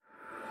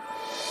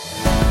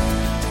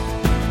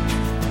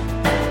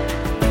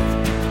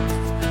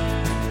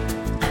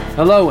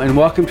Hello, and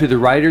welcome to the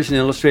Writers and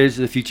Illustrators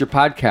of the Future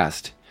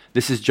podcast.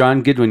 This is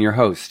John Goodwin, your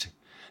host.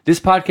 This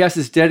podcast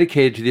is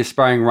dedicated to the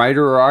aspiring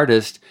writer or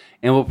artist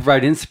and will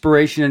provide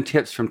inspiration and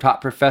tips from top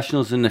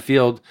professionals in the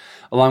field,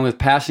 along with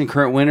past and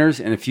current winners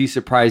and a few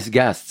surprise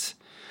guests.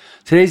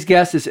 Today's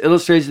guest is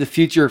Illustrators of the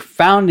Future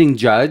founding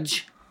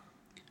judge,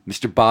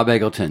 Mr. Bob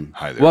Eggleton.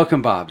 Hi there.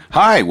 Welcome, Bob.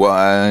 Hi.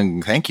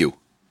 Well, thank you.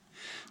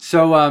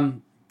 So,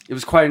 it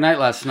was quite a night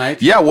last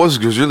night. Yeah, it was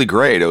really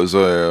great. It was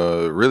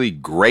a really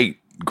great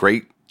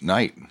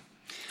night.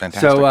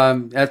 Fantastic. So,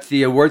 at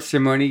the awards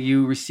ceremony,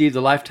 you received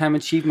the Lifetime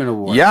Achievement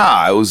Award.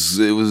 Yeah, it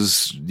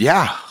was.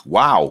 Yeah,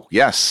 wow.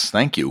 Yes,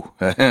 thank you.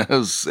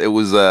 It's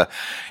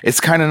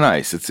kind of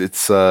nice.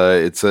 It's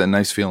a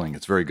nice feeling.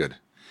 It's very good.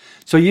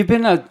 So you've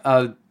been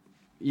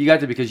you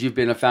got to because you've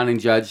been a founding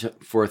judge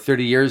for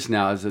 30 years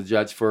now as a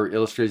judge for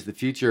Illustrators of the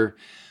Future.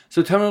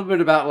 So tell me a little bit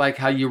about like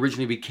how you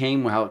originally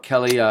became, how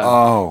Kelly.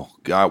 Oh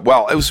God!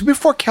 Well, it was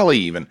before Kelly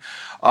even.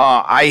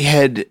 I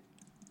had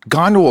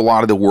gone to a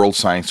lot of the World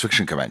Science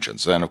Fiction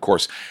Conventions, and of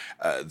course,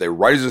 the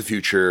Writers of the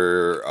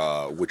Future,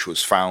 which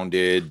was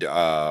founded,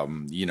 back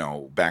in the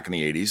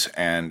 80s,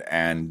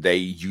 and they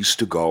used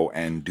to go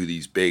and do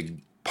these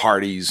big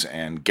parties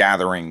and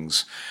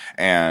gatherings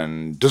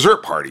and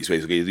dessert parties,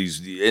 basically.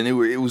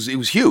 It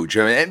was huge.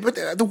 I mean, but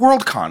the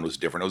Worldcon was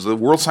different. It was the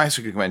World Science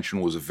Fiction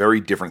Convention was a very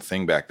different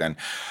thing back then.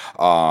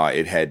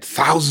 It had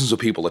thousands of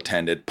people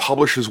attended.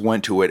 Publishers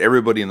went to it.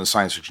 Everybody in the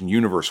science fiction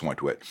universe went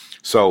to it.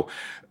 So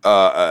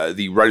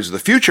the Writers of the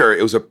Future,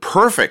 it was a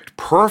perfect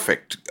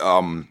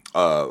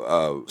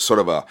sort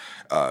of a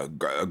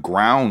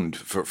ground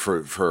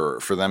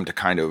for them to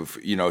kind of,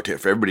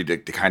 for everybody to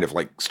kind of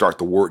like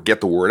start get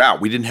the word out.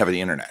 We didn't have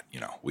the internet,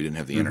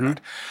 internet.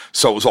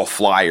 So it was all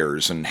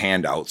flyers and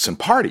handouts and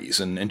parties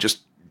and just,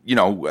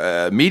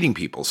 meeting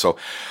people. So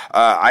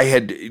I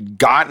had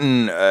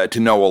gotten to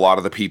know a lot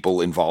of the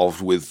people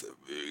involved with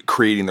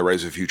creating the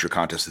Writers of the Future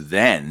contest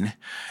then,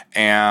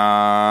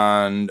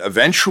 and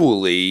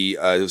eventually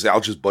it was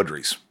Algis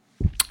Budrys,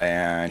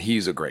 and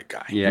he's a great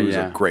guy. Yeah, he was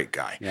a great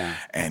guy. Yeah.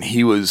 And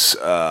he was he's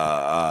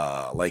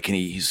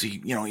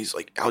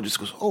like, Algis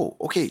goes, oh,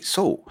 okay,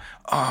 so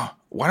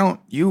why don't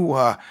you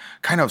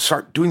kind of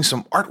start doing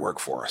some artwork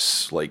for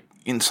us, like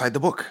inside the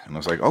book? And I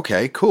was like,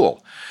 okay,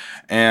 cool.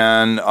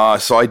 And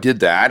so I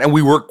did that, and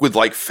we worked with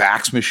like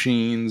fax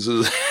machines.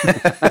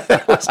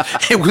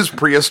 It was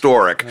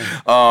prehistoric,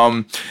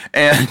 and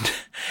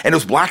it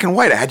was black and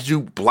white. I had to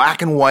do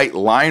black and white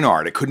line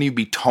art. It couldn't even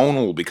be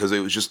tonal because it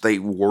was just they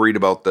worried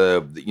about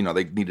they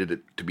needed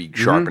it to be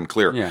sharp and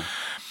clear. Yeah.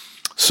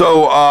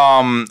 So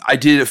I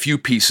did a few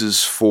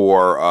pieces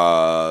for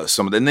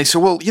some of them. And they said,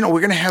 well,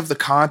 we're going to have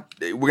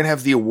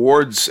the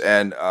awards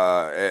and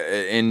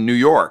in New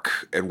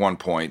York at one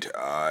point.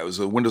 It was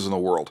the Windows in the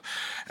World.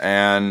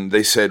 And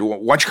they said, well,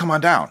 why don't you come on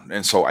down?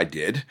 And so I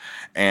did.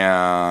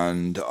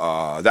 And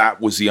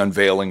that was the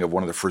unveiling of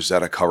one of the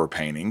Frazetta cover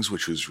paintings,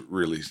 which was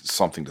really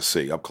something to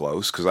see up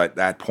close. Because at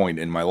that point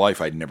in my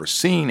life, I'd never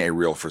seen a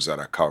real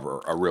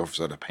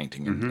Frazetta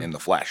painting in the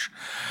flesh.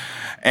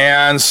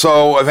 And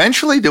so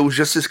eventually there was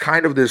just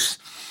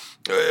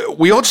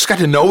we all just got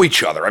to know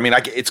each other. I mean,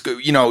 it's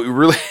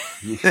really,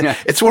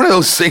 it's one of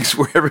those things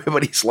where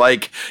everybody's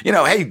like,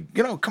 hey,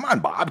 come on,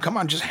 Bob, come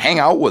on, just hang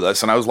out with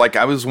us. And I was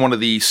one of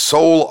the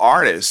sole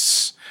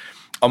artists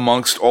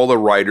amongst all the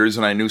writers,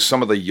 and I knew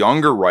some of the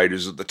younger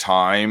writers at the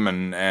time,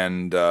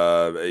 and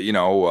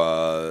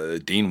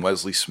Dean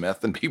Wesley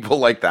Smith and people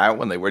like that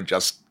when they were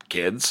just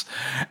kids,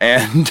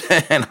 and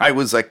I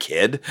was a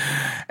kid,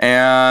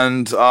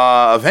 and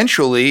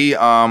eventually,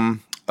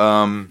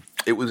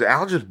 it was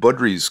Algis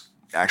Budrys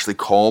actually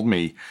called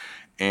me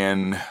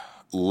in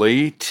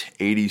late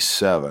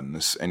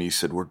 '87, and he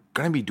said, we're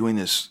going to be doing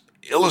this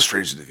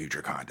Illustrators of the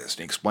Future contest.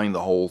 And he explained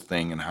the whole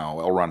thing and how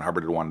L. Ron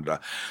Hubbard had wanted to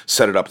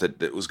set it up that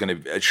it was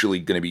going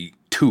to be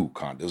two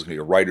contests. It was going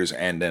to be writers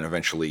and then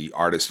eventually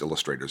artist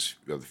illustrators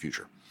of the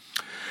future.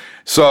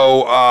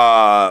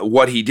 So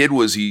what he did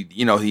was the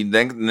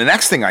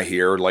next thing I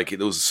hear, like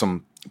there was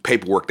some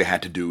paperwork they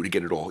had to do to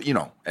get it all,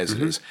 as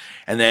it is.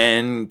 And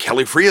then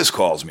Kelly Frias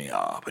calls me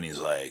up and he's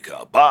like,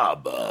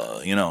 Bob,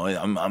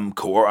 I'm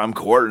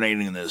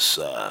coordinating this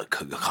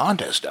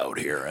contest out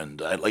here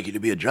and I'd like you to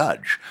be a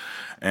judge.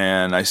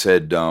 And I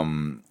said,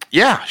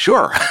 yeah,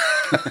 sure.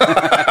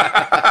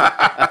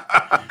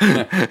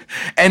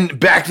 And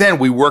back then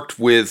we worked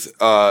with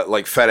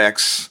like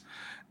FedEx,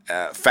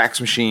 fax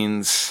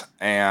machines,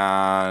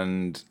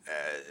 and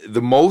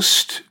the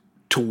most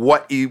to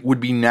what it would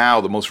be now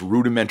the most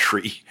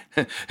rudimentary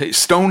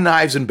stone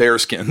knives and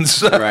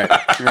bearskins. Right.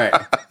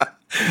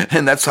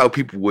 And that's how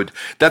people would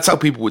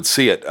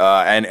see it.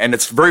 And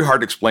it's very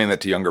hard to explain that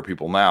to younger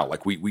people now.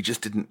 Like we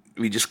just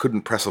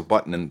couldn't press a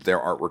button and their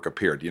artwork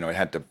appeared. It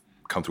had to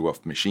come through a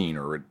machine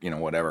or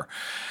whatever.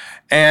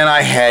 And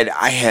I had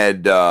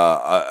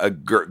a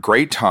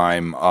great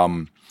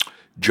time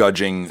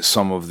judging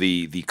some of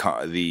the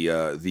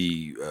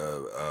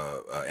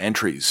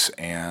entries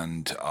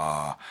and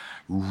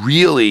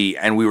really,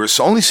 and we were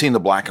only seeing the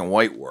black and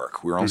white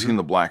work. We were only seeing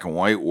the black and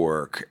white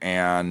work.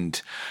 And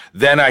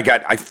then I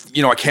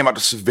came out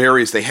to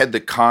various, they had the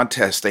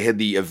contest, they had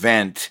the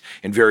event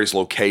in various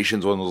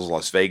locations. One was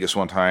Las Vegas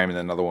one time, and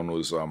then another one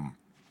was, one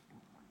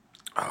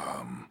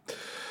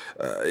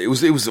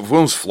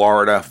was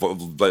Florida,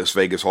 Las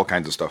Vegas, all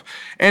kinds of stuff.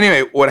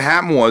 Anyway, what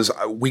happened was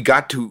we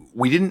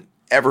didn't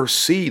ever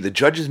see, the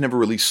judges never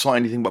really saw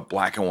anything but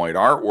black and white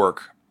artwork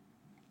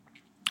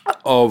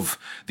of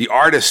the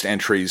artist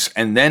entries,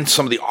 and then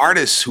some of the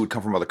artists who would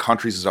come from other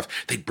countries and stuff,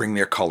 they'd bring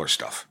their color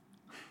stuff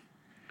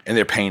and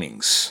their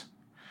paintings.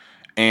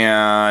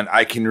 And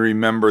I can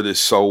remember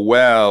this so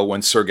well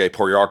when Sergei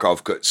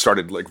Poryakov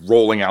started like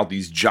rolling out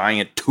these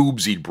giant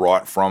tubes he'd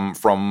brought from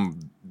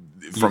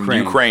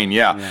Ukraine,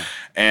 yeah.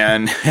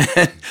 And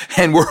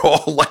we're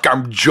all like,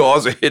 our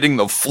jaws are hitting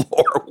the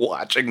floor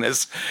watching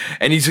this,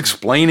 and he's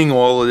explaining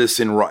all of this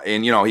he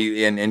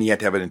had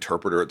to have an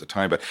interpreter at the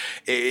time, but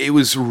it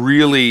was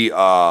really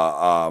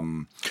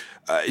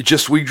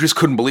we just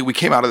couldn't believe. We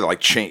came out of it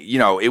like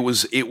it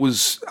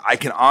was I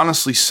can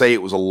honestly say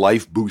it was a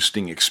life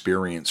boosting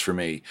experience for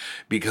me,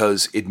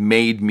 because it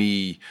made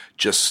me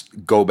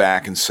just go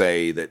back and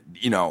say that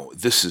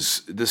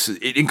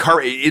it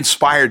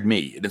inspired me.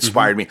 It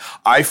inspired me.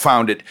 I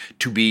found it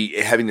to be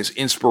having this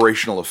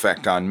inspirational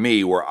effect on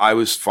me, where I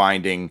was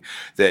finding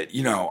that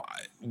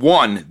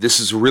one, this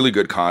is a really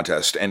good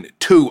contest, and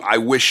two, I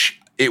wish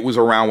it was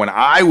around when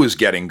I was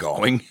getting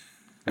going.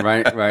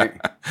 Right.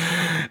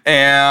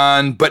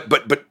 And but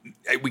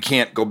we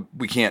can't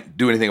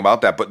do anything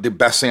about that. But the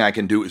best thing I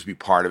can do is be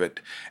part of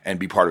it, and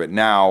be part of it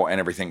now and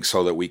everything,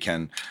 so that we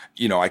can,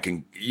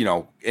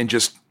 and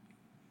just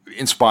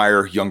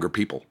inspire younger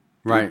people.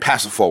 Right.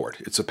 Pass it forward.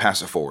 It's a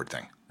pass it forward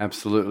thing.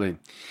 Absolutely.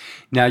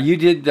 Now, you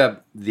did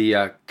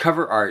the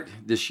cover art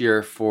this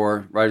year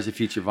for Writers of the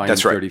Future Volume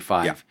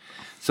 35. Yeah.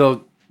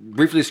 So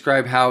briefly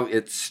describe how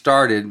it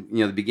started,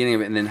 the beginning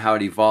of it, and then how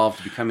it evolved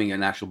to becoming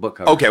an actual book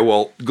cover. Okay,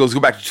 well, let's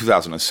go back to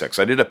 2006.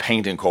 I did a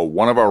painting called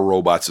 "One of Our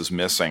Robots is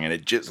Missing," and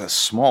it's just a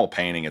small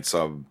painting. It's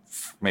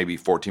maybe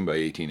 14 by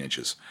 18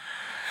 inches.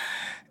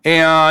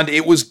 And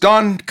it was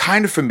done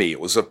kind of for me. It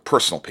was a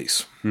personal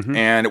piece.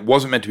 And it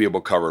wasn't meant to be a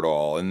book cover at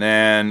all. And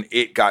then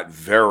it got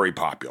very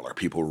popular.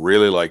 People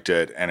really liked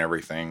it and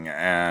everything.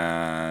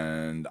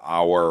 And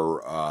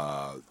our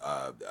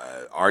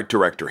art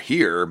director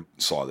here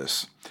saw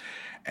this.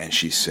 And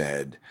she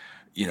said,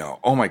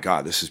 oh my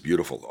God, this is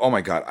beautiful. Oh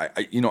my God,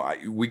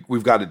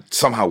 we've got to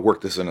somehow work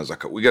this in as a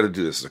cover. We got to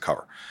do this as a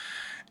cover.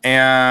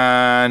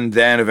 And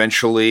then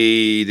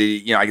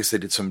eventually, I guess they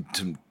did some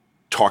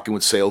talking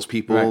with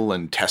salespeople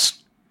and test.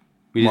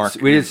 We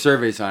did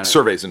surveys on it.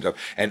 Surveys and stuff.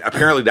 And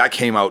apparently that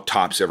came out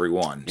tops every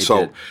one. It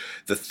did.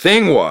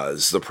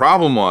 The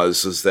problem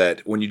was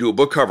that when you do a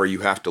book cover, you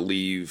have to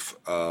leave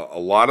a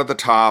lot of the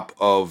top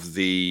of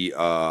the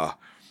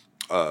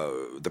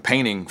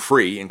painting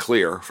free and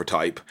clear for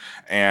type,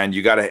 and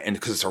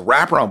because it's a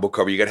wraparound book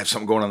cover, you got to have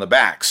something going on the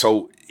back.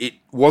 So it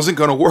wasn't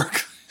going to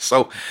work.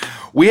 So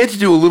we had to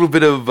do a little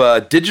bit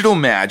of digital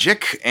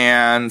magic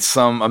and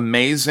some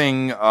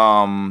amazing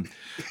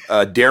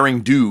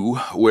daring do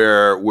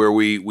where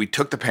we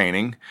took the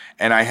painting,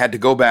 and I had to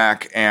go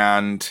back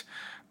and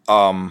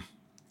I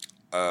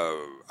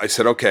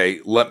said, okay,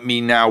 let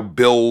me now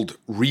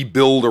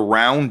rebuild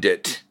around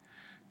it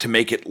to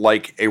make it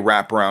like a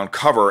wraparound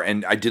cover.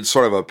 And I did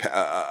sort of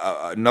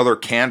another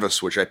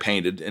canvas, which I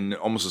painted in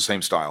almost the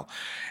same style.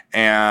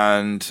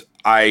 And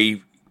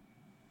I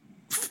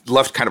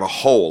left kind of a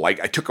hole. I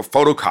took a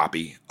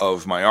photocopy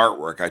of my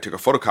artwork. I took a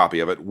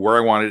photocopy of it, where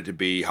I wanted it to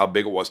be, how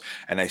big it was,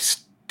 and I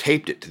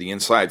taped it to the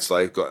inside. So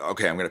I go,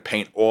 okay, I'm going to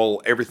paint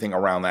everything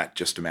around that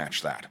just to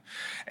match that.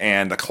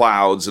 And the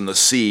clouds and the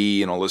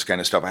sea and all this kind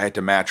of stuff. I had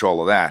to match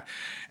all of that.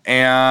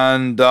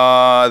 And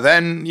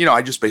then,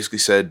 I just basically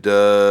said,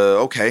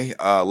 okay,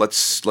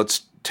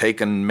 let's take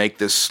and make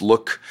this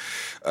look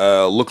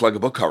like a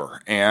book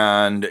cover.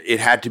 And it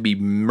had to be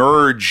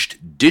merged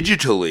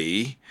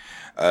digitally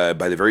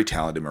by the very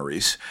talented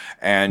Maurice,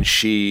 and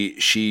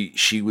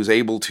she was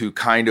able to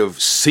kind of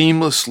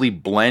seamlessly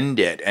blend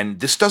it. And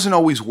this doesn't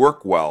always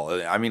work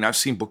well. I mean, I've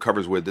seen book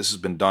covers where this has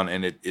been done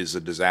and it is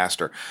a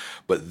disaster,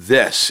 but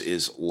this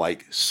is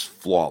like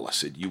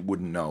flawless. You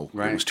wouldn't know.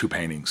 Right. It was two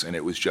paintings, and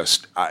it was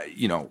just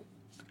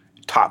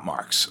top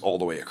marks all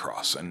the way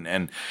across.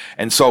 And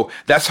so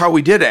that's how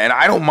we did it. And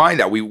I don't mind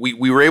that. We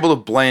were able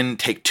to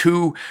take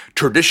two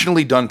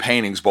traditionally done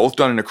paintings, both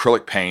done in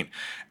acrylic paint,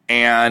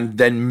 and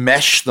then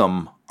mesh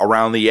them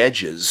around the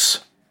edges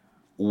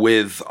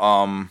with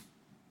what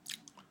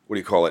do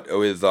you call it?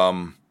 With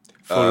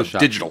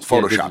digital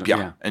Photoshop,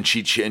 yeah. And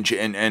she and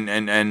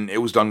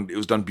it was done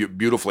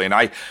beautifully.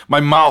 And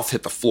my mouth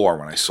hit the floor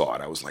when I saw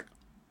it. I was like,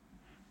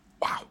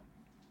 wow.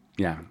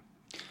 Yeah.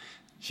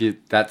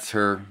 That's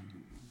her.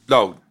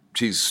 No,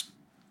 she's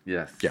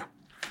yes. Yeah.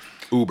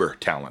 Uber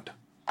talent.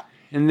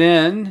 And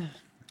then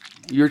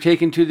you're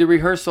taken to the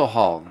rehearsal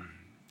hall.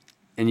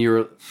 And you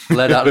were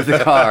let out of the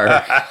car.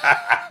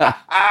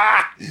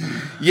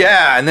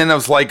 Yeah, and then I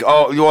was like,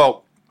 oh,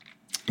 well,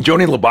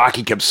 Joni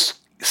Labaki kept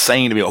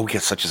saying to me, "Oh, we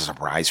got such a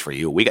surprise for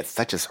you. We got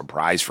such a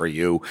surprise for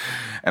you."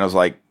 And I was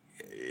like,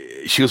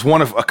 she was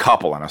one of a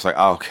couple, and I was like,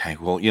 oh, "Okay,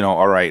 well,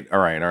 all right."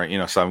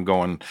 So I'm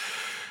going,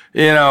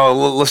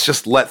 let's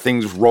just let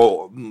things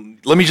roll.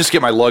 Let me just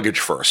get my luggage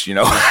first,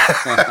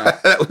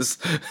 That was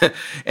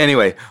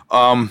anyway.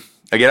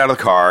 I get out of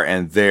the car,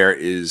 and there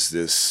is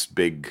this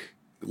big,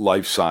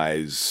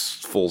 life-size,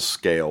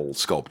 full-scale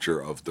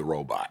sculpture of the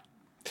robot.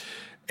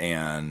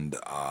 And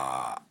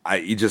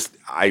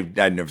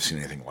I'd never seen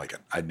anything like it.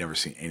 I'd never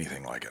seen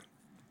anything like it.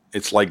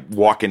 It's like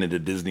walking into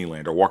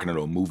Disneyland or walking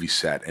into a movie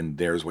set, and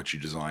there's what you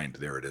designed.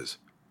 There it is.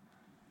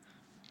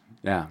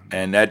 Yeah.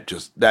 And that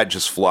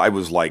just flew. I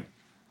was like,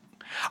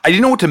 I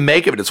didn't know what to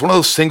make of it. It's one of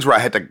those things where I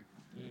had to,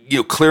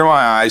 clear my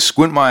eyes,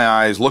 squint my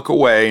eyes, look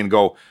away, and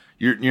go,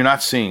 "You're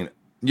not seeing it."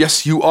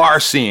 Yes, you are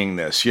seeing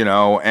this,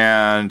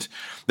 And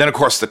then, of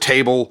course, the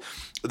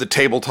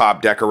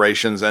tabletop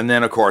decorations, and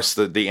then, of course,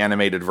 the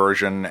animated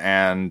version,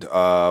 and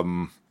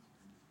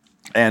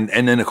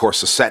then, of course,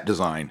 the set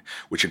design,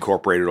 which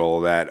incorporated all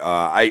of that.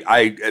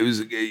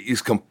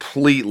 It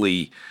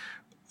completely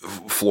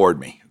floored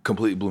me,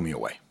 completely blew me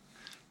away.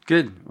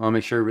 Good. I'll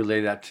make sure to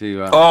relay that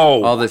to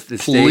all the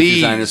stage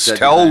designers. Please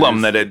tell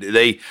them that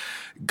they.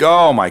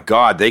 Oh my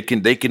God! They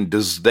can make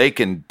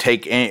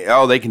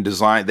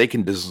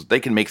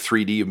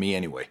 3D of me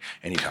anyway,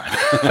 anytime.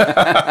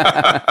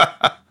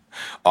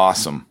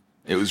 Awesome!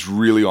 It was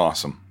really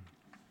awesome.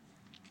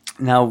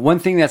 Now, one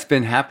thing that's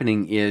been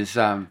happening is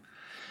the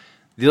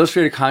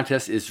Illustrator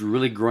contest is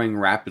really growing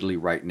rapidly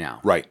right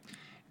now. Right.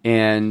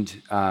 And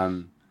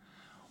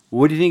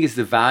what do you think is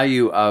the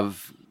value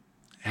of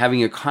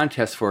having a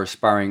contest for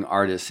aspiring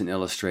artists and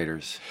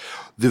illustrators?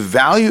 The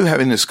value of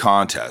having this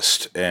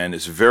contest, and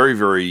it's very,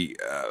 very,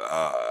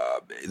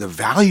 the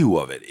value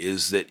of it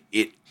is that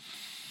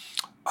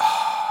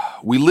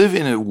we live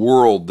in a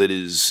world that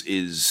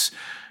the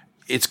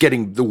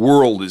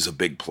world is a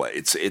big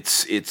play.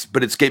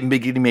 But it's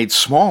getting made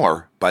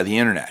smaller by the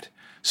internet.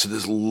 So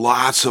there's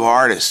lots of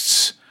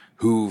artists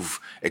who've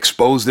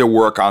exposed their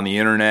work on the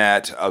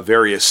internet,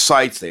 various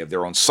sites. They have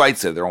their own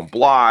sites, they have their own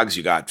blogs.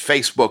 You got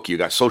Facebook, you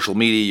got social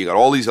media, you got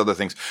all these other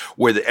things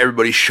where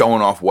everybody's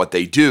showing off what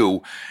they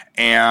do.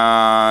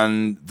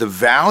 And the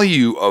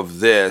value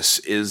of this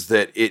is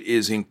that it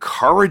is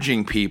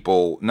encouraging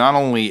people not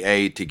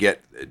only to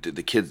get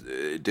the kids,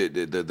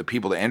 the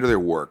people to enter their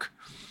work,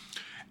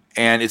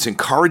 and it's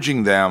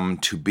encouraging them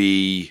to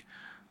be,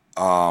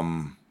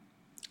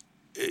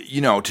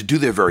 to do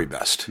their very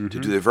best, to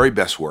do their very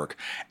best work.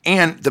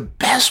 And the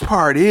best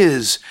part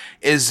is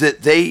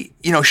that they,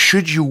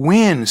 should you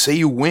win, say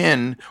you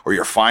win, or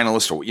you're a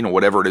finalist, or,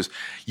 whatever it is,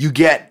 you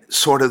get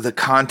sort of the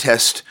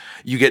contest,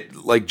 you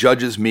get like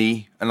judges,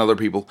 me and other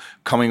people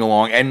coming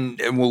along,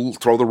 and we'll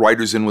throw the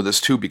writers in with us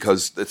too,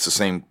 because it's the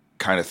same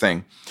kind of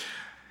thing.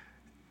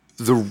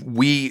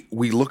 We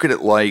look at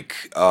it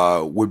like,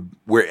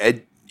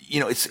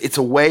 it's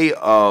a way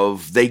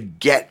of, they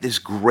get this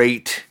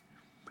great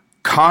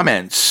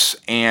comments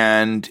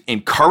and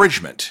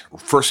encouragement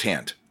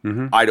firsthand,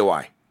 eye to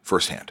eye,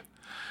 firsthand,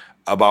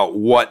 about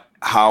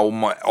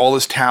all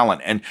this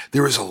talent. And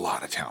there is a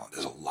lot of talent.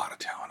 There's a lot of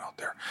talent out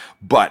there.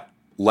 But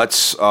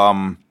let's,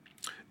 and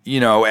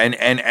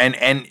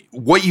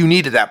what you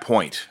need at that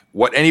point,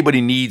 what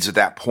anybody needs at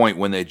that point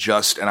when they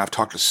and I've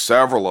talked to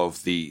several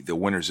of the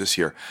winners this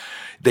year,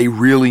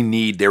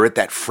 they're at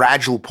that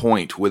fragile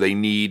point where they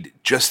need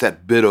just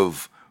that bit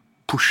of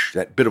push,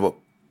 that bit of a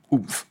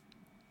oomph.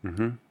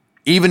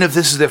 Even if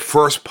this is their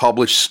first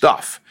published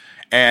stuff.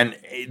 And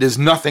there's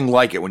nothing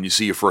like it when you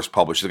see your first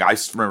published. I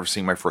remember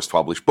seeing my first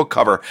published book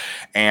cover,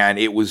 and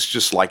it was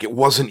just like, it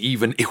wasn't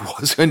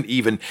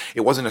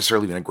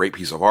necessarily even a great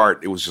piece of art.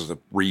 It was just a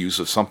reuse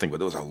of something,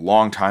 but it was a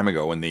long time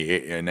ago in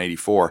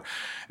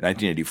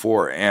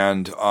 1984.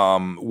 And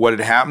what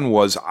had happened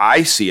was,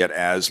 I see it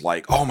as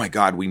like, oh my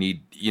God, we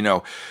need,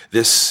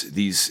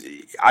 these.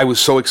 I was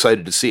so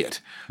excited to see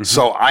it.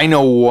 So I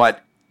know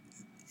what,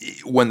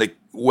 when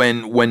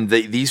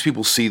these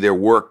people see their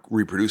work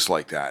reproduced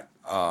like that,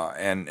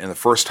 and the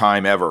first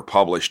time ever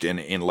published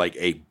in like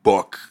a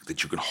book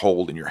that you can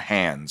hold in your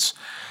hands,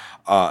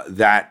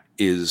 that's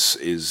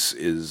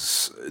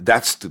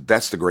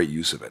the great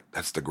use of it.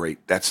 That's the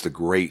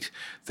great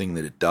thing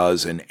that it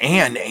does, and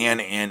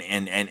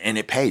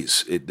it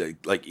pays.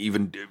 It, like,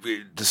 even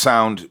to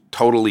sound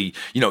totally,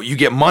 you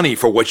get money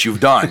for what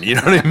you've done. You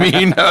know what I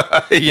mean?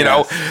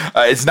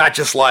 It's not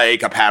just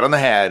like a pat on the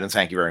head and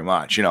thank you very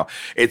much.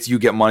 It's, you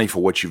get money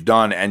for what you've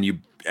done,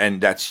 and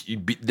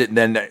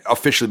then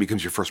officially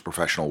becomes your first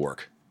professional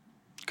work.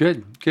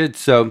 Good.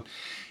 So,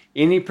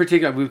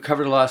 we've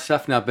covered a lot of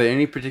stuff now, but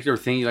any particular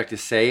thing you'd like to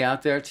say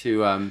out there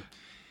to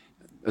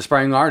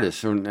aspiring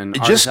artists and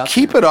just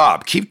keep it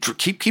up, keep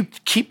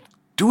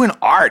doing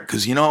art,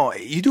 because you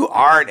do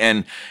art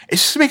and it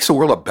just makes the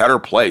world a better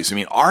place. I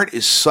mean, art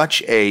is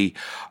such a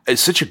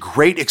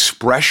great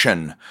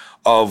expression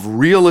of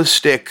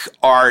realistic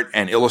art,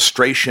 and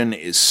illustration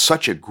is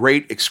such a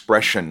great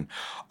expression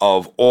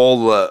of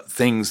all the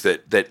things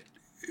that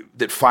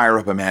fire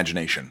up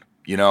imagination.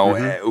 You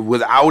know,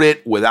 without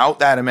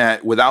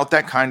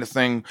that kind of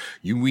thing,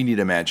 we need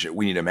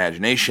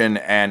imagination,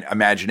 and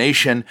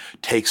imagination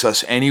takes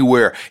us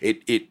anywhere.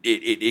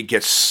 It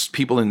gets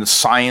people in the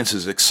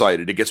sciences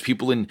excited. It gets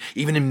people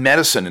even in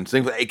medicine and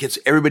things. It gets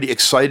everybody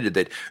excited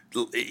that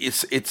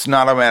it's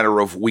not a matter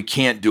of we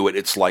can't do it.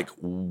 It's like,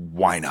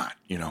 why not?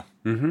 You know.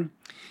 Mm-hmm.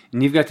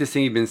 And you've got this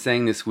thing you've been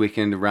saying this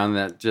weekend around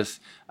that,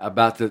 just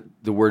about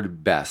the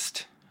word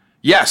best.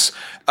 Yes.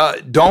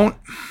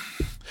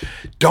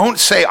 Don't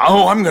say,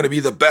 oh, I'm going to be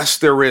the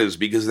best there is,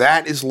 because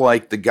that is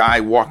like the guy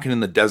walking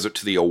in the desert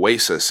to the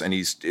oasis, and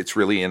it's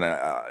really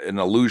an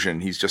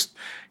illusion.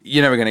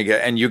 You're never going to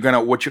get, and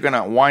what you're going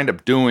to wind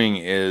up doing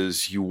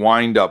is you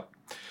wind up,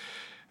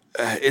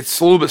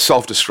 it's a little bit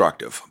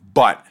self-destructive,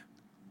 but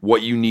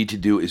what you need to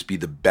do is be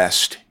the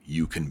best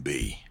you can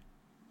be.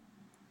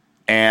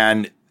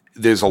 And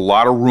there's a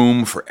lot of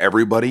room for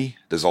everybody.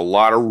 There's a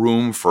lot of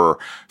room for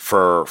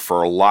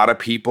a lot of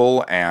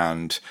people,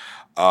 and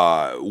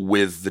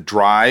with the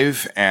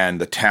drive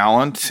and the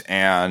talent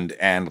and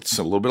it's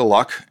a little bit of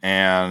luck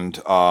and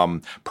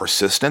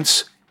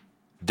persistence,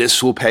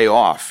 this will pay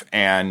off,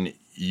 and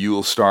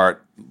you'll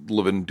start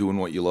doing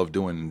what you love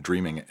doing, and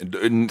dreaming,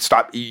 and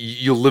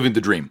you'll living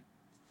the dream.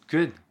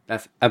 Good.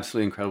 That's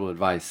absolutely incredible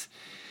advice.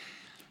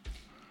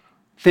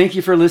 Thank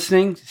you for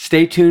listening.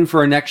 Stay tuned for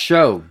our next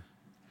show.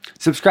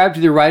 Subscribe to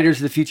the Writers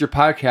of the Future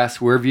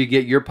podcast wherever you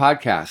get your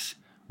podcasts.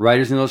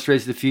 Writers and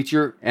Illustrators of the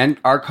Future and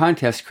our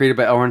contest created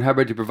by L. Ron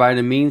Hubbard to provide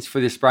a means for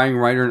the aspiring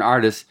writer and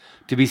artist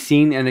to be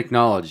seen and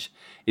acknowledged.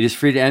 It is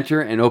free to enter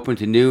and open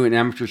to new and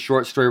amateur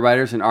short story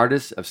writers and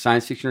artists of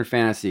science fiction or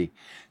fantasy.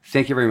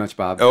 Thank you very much,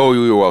 Bob. Oh,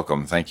 you're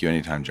welcome. Thank you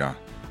anytime, John.